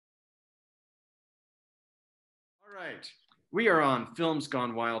All right. We are on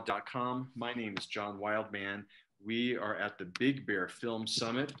filmsgonewild.com. My name is John Wildman. We are at the Big Bear Film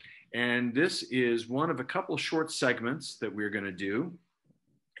Summit, and this is one of a couple short segments that we're going to do.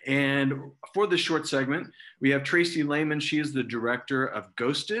 And for this short segment, we have Tracie Laymon. She is the director of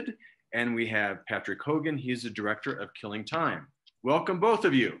Ghosted, and we have Patrick Hogan. He's the director of Killing Time. Welcome, both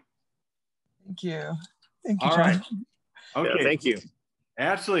of you. Thank you. Thank you, All John. right. Okay. Yeah, thank you.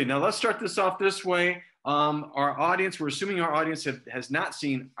 Absolutely. Now let's start this off this way. Our audience, we're assuming our audience has not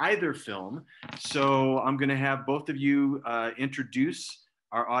seen either film. So I'm going to have both of you introduce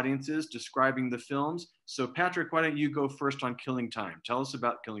our audiences describing the films. So Patrick, why don't you go first on Killing Time? Tell us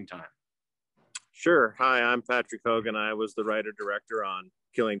about Killing Time. Sure. Hi, I'm Patrick Hogan. I was the writer-director on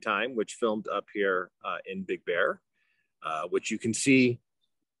Killing Time, which filmed up here in Big Bear, which you can see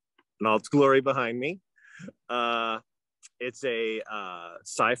in all its glory behind me. It's a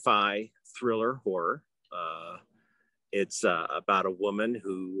sci-fi thriller horror. It's about a woman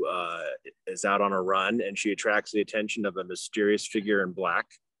who is out on a run, and she attracts the attention of a mysterious figure in black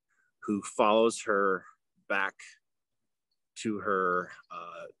who follows her back to her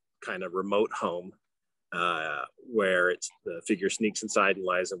kind of remote home where the figure sneaks inside and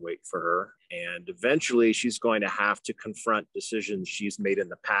lies in wait for her. And eventually she's going to have to confront decisions she's made in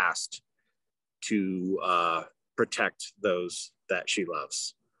the past to protect those that she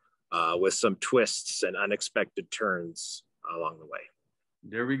loves. With some twists and unexpected turns along the way.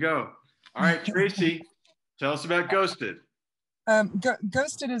 There we go. All right, Tracie, tell us about Ghosted.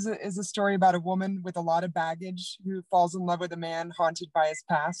 Ghosted is a story about a woman with a lot of baggage who falls in love with a man haunted by his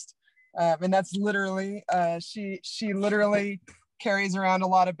past. And that's literally, she literally carries around a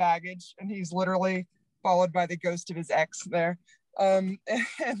lot of baggage, and he's literally followed by the ghost of his ex there. And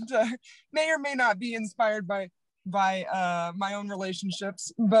may or may not be inspired by my own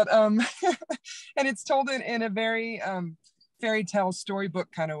relationships, but and it's told in a very fairy tale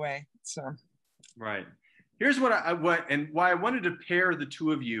storybook kind of way. So right, here's why I wanted to pair the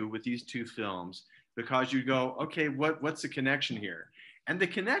two of you with these two films, because you go, okay, what's the connection here? And the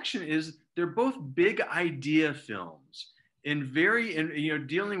connection is they're both big idea films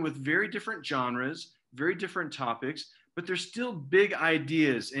dealing with very different genres, very different topics, but they're still big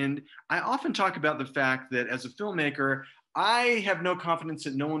ideas. And I often talk about the fact that as a filmmaker, I have no confidence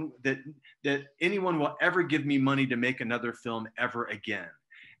that anyone will ever give me money to make another film ever again.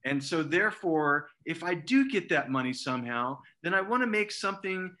 And so therefore, if I do get that money somehow, then I want to make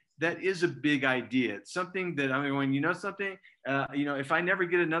something that is a big idea. It's something that, I mean, when you know something, if I never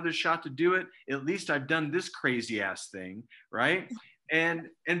get another shot to do it, at least I've done this crazy ass thing, right? And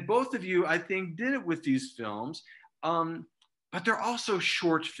both of you, I think, did it with these films. But they're also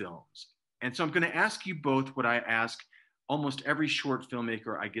short films. And so I'm going to ask you both what I ask almost every short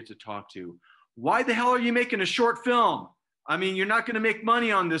filmmaker I get to talk to. Why the hell are you making a short film? I mean, you're not going to make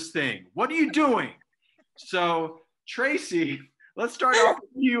money on this thing. What are you doing? So Tracie, let's start off with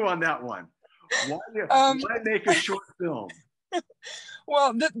you on that one. Why make a short film?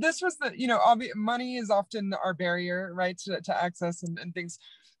 Well, this was money is often our barrier, right, to access and things.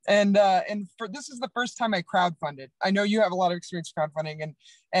 And for this is the first time I crowdfunded. I know you have a lot of experience crowdfunding,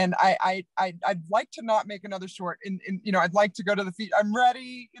 and I'd like to not make another short. I'd like to go to the feature. I'm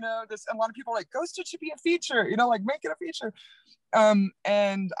ready. And a lot of people are like, Ghosted should be a feature. Make it a feature.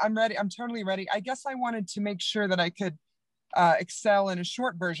 And I'm ready. I'm totally ready. I guess I wanted to make sure that I could excel in a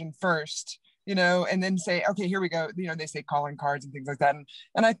short version first. And then say, okay, here we go. They say calling cards and things like that.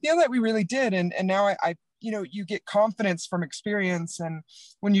 And I feel that we really did. And now I you get confidence from experience. And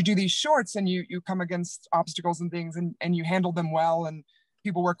when you do these shorts and you come against obstacles and things and you handle them well, and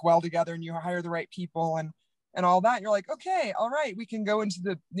people work well together, and you hire the right people and all that, you're like, okay, all right, we can go into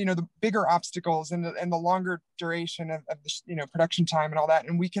the, the bigger obstacles and the longer duration of the, production time and all that.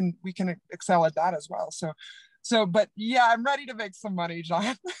 And we can excel at that as well. So, but yeah, I'm ready to make some money,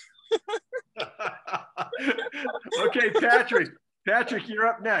 John. Okay, Patrick, you're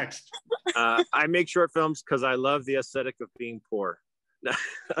up next. I make short films because I love the aesthetic of being poor. It's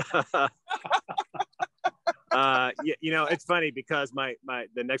funny because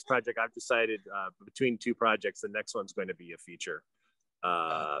the next project I've decided between two projects, the next one's going to be a feature.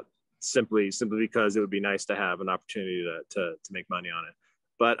 Simply because it would be nice to have an opportunity to make money on it.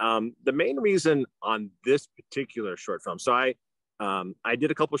 But the main reason on this particular short film, so I did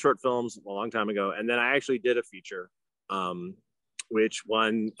a couple short films a long time ago, and then I actually did a feature, which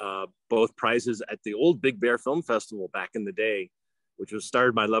won both prizes at the old Big Bear Film Festival back in the day, which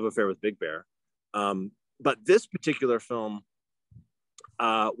started my love affair with Big Bear. But this particular film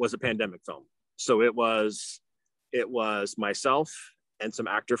was a pandemic film. So it was myself and some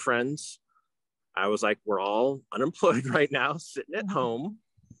actor friends I was like, we're all unemployed right now, sitting at home.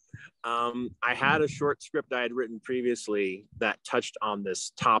 I had a short script I had written previously that touched on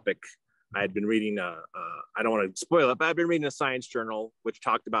this topic. I had been reading I don't want to spoil it, but I've been reading a science journal which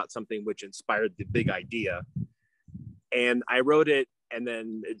talked about something which inspired the big idea. And I wrote it, and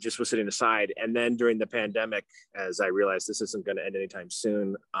then it just was sitting aside. And then during the pandemic, as I realized this isn't going to end anytime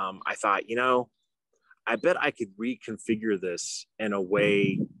soon, I thought, I bet I could reconfigure this in a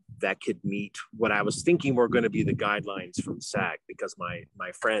way that could meet what I was thinking were going to be the guidelines from SAG, because my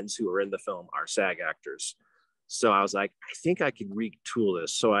friends who are in the film are SAG actors. So I was like, I think I could retool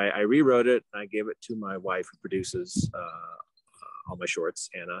this. So I rewrote it, and I gave it to my wife who produces all my shorts,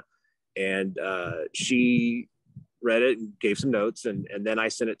 Anna. And she read it and gave some notes. And then I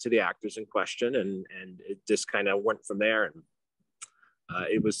sent it to the actors in question, and it just kind of went from there. And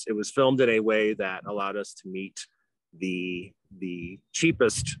it was filmed in a way that allowed us to meet the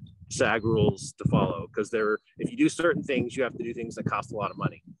cheapest SAG rules to follow, because if you do certain things, you have to do things that cost a lot of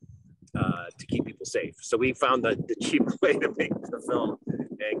money to keep people safe. So we found the cheap way to make the film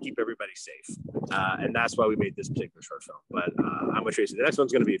and keep everybody safe, and that's why we made this particular short film. But I'm with Tracie. The next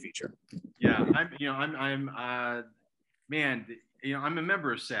one's going to be a feature. Yeah, I'm a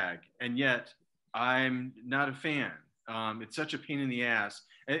member of SAG, and yet I'm not a fan. It's such a pain in the ass.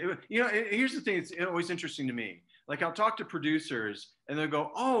 And here's the thing: it's always interesting to me. Like, I'll talk to producers, and they'll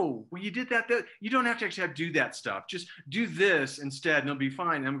go, "Oh, well, you did that. You don't have to actually have to do that stuff. Just do this instead, and it'll be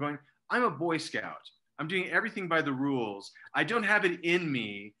fine." And I'm going, I'm a Boy Scout. I'm doing everything by the rules. I don't have it in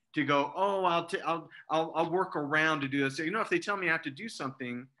me to go, "Oh, I'll work around to do this." So, if they tell me I have to do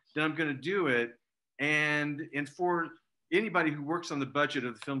something, then I'm going to do it. And for anybody who works on the budget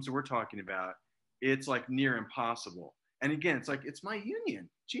of the films that we're talking about, it's like near impossible. And again, it's like, it's my union,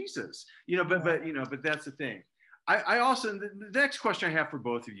 Jesus, but that's the thing. I also, the next question I have for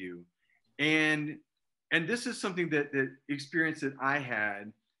both of you, and this is something that experience that I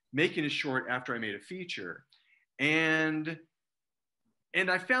had making a short after I made a feature. And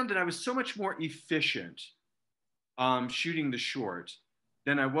I found that I was so much more efficient shooting the short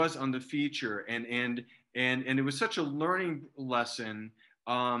than I was on the feature. And it was such a learning lesson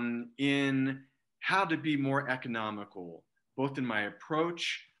in how to be more economical, both in my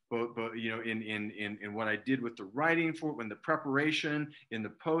approach, both in what I did with the writing for it, when the preparation, in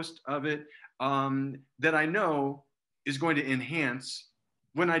the post of it, that I know is going to enhance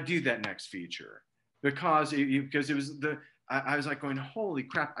when I do that next feature, because it was I was like going, holy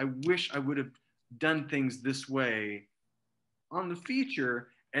crap, I wish I would have done things this way on the feature,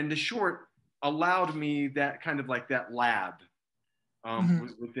 and the short allowed me that kind of like that lab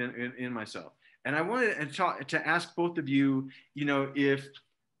within in myself. And I wanted to ask both of you, if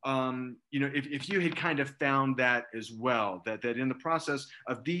you had kind of found that as well, that in the process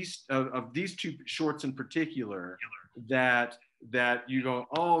of these two shorts in particular, that you go,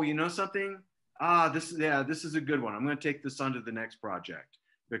 oh, something, this is a good one. I'm going to take this on to the next project,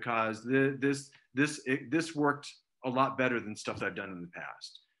 because this worked a lot better than stuff that I've done in the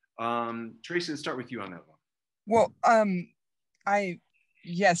past. Tracie, let's start with you on that one. Well,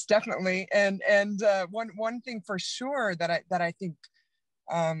 yes, definitely. And one thing for sure that I think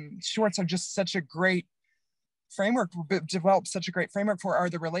shorts are just such a great framework, develop such a great framework for, are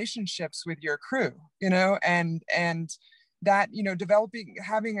the relationships with your crew, and that, developing,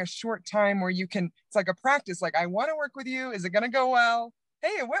 having a short time where you can, it's like a practice, like, I want to work with you. Is it going to go well?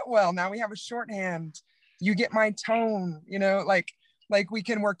 Hey, it went well. Now we have a shorthand. You get my tone, like we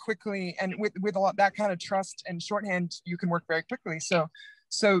can work quickly, and with a lot, that kind of trust and shorthand, you can work very quickly. So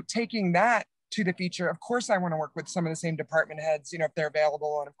taking that to the feature, of course, I want to work with some of the same department heads, if they're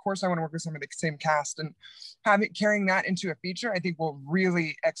available. And of course I want to work with some of the same cast, and carrying that into a feature, I think will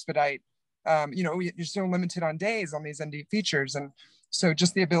really expedite, you're so limited on days on these indie features. And so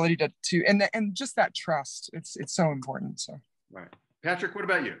just the ability to and just that trust, it's so important. So. Right. Patrick, what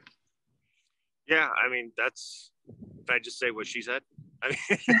about you? Yeah, I mean, if I just say what she said, that's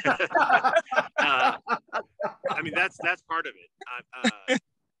part of it.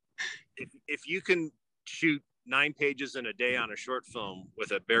 If you can shoot 9 pages in a day on a short film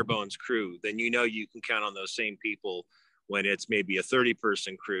with a bare bones crew, then you can count on those same people when it's maybe a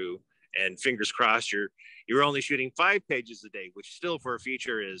 30-person crew, and fingers crossed you're only shooting 5 pages a day, which still for a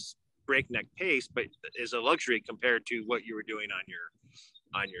feature is breakneck pace, but is a luxury compared to what you were doing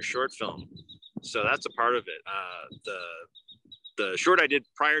on your short film. So that's a part of it. The short I did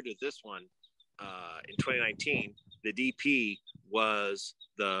prior to this one in 2019, the DP was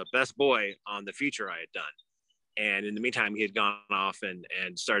the best boy on the feature I had done. And in the meantime, he had gone off and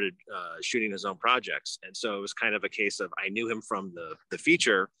started shooting his own projects. And so it was kind of a case of, I knew him from the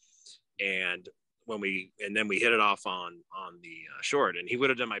feature, and then we hit it off on the short, and he would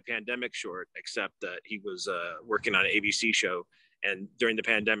have done my pandemic short, except that he was working on an ABC show, and during the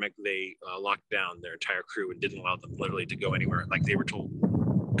pandemic they locked down their entire crew and didn't allow them literally to go anywhere. Like, they were told,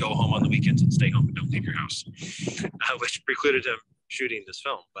 go home on the weekends and stay home and don't leave your house, which precluded him shooting this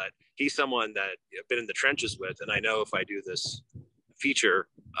film. But he's someone that I've been in the trenches with, and I know if I do this feature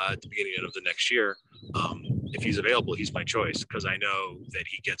at the beginning of the next year, if he's available, he's my choice, because I know that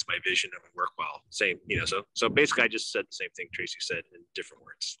he gets my vision and we work well. Same, so basically I just said the same thing Tracie said in different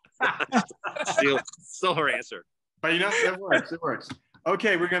words. still her answer. But it works.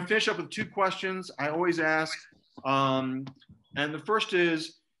 Okay, we're gonna finish up with 2 questions I always ask. And the first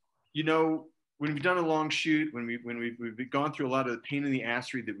is, when we've done a long shoot, when we've gone through a lot of the pain in the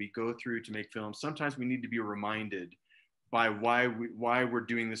assery that we go through to make films, sometimes we need to be reminded by why we're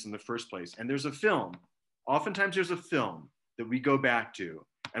doing this in the first place. And oftentimes there's a film that we go back to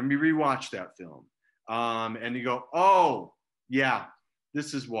and we rewatch that film. And you go, oh yeah,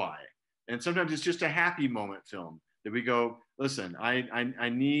 this is why. And sometimes it's just a happy moment film that we go, listen, I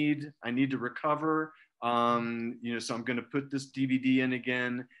need to recover. So I'm going to put this DVD in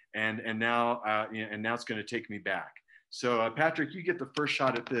again, and now it's going to take me back. So Patrick, you get the first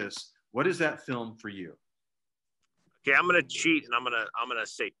shot at this. What is that film for you? Okay, I'm going to cheat, and I'm going to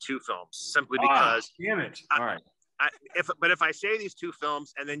say 2 films, simply because. Damn it! All right. If I say these 2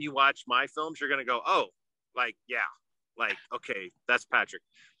 films and then you watch my films, you're going to go, oh, okay, that's Patrick.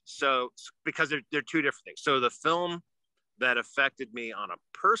 So because they're 2 different things. So the film that affected me on a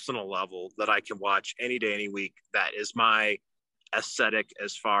personal level that I can watch any day, any week, that is my aesthetic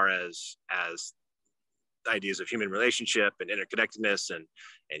as far as ideas of human relationship and interconnectedness and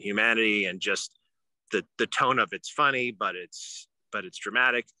humanity, and just the tone of it's funny, but it's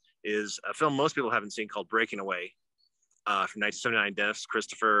dramatic, is a film most people haven't seen called Breaking Away, from 1979, Dennis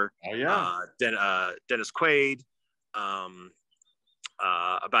Christopher, Dennis Quaid,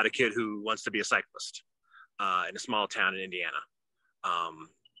 about a kid who wants to be a cyclist in a small town in Indiana.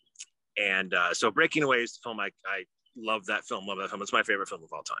 So Breaking Away is the film. I love that film. It's my favorite film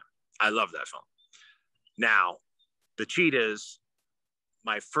of all time. I love that film. Now, the cheat is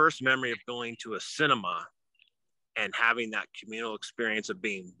my first memory of going to a cinema and having that communal experience of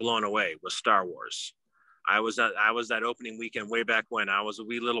being blown away was Star Wars. I was that opening weekend way back when I was a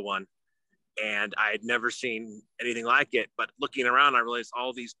wee little one, and I had never seen anything like it. But looking around, I realized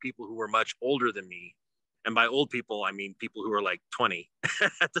all these people who were much older than me, and by old people, I mean people who were like 20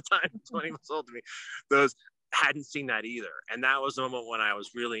 at the time. 20 was old to me. Those hadn't seen that either. And that was the moment when I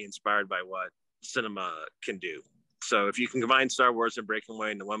was really inspired by what cinema can do. So if you can combine Star Wars and Breaking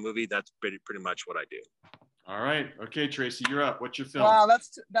Away into one movie, that's pretty much what I do. All right. Okay, Tracie, you're up. What's your film? Wow,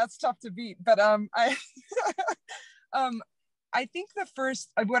 that's tough to beat. But I think the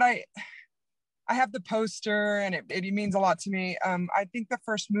first, I have the poster and it means a lot to me. I think the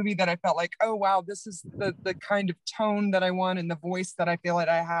first movie that I felt like, oh wow, this is the kind of tone that I want and the voice that I feel like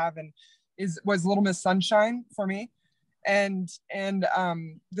I have, and was Little Miss Sunshine for me. And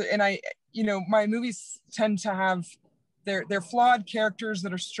I, my movies tend to have they're flawed characters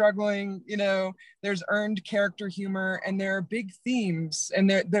that are struggling, there's earned character humor, and there are big themes, and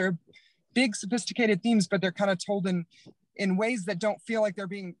they're big sophisticated themes, but they're kind of told in ways that don't feel like they're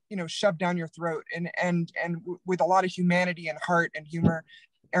being, shoved down your throat, and with a lot of humanity and heart and humor,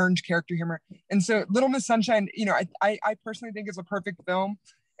 earned character humor. And so Little Miss Sunshine, I personally think is a perfect film.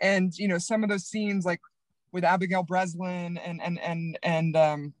 And, some of those scenes, like with Abigail Breslin and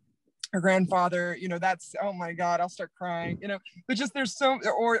her grandfather, that's, oh my God, I'll start crying, but just there's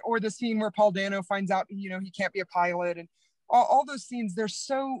or the scene where Paul Dano finds out, he can't be a pilot, and all those scenes,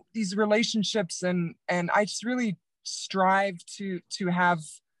 there's these relationships, and I just really strive to have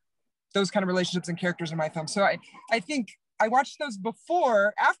those kind of relationships and characters in my film. So I think I watched those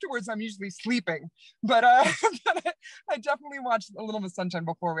before. Afterwards, I'm usually sleeping, but I definitely watched A Little Miss Sunshine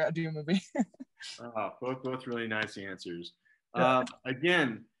before we do a movie. Both really nice answers. Yeah.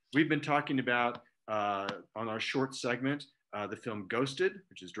 Again, we've been talking about on our short segment the film Ghosted,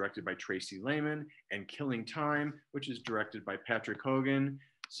 which is directed by Tracie Laymon, and Killing Time, which is directed by Patrick Hogan.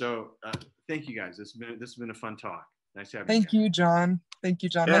 So thank you guys. This has been a fun talk. Nice having you. Thank you, John. Thank you,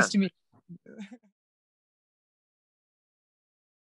 John. Yeah. Nice to meet you.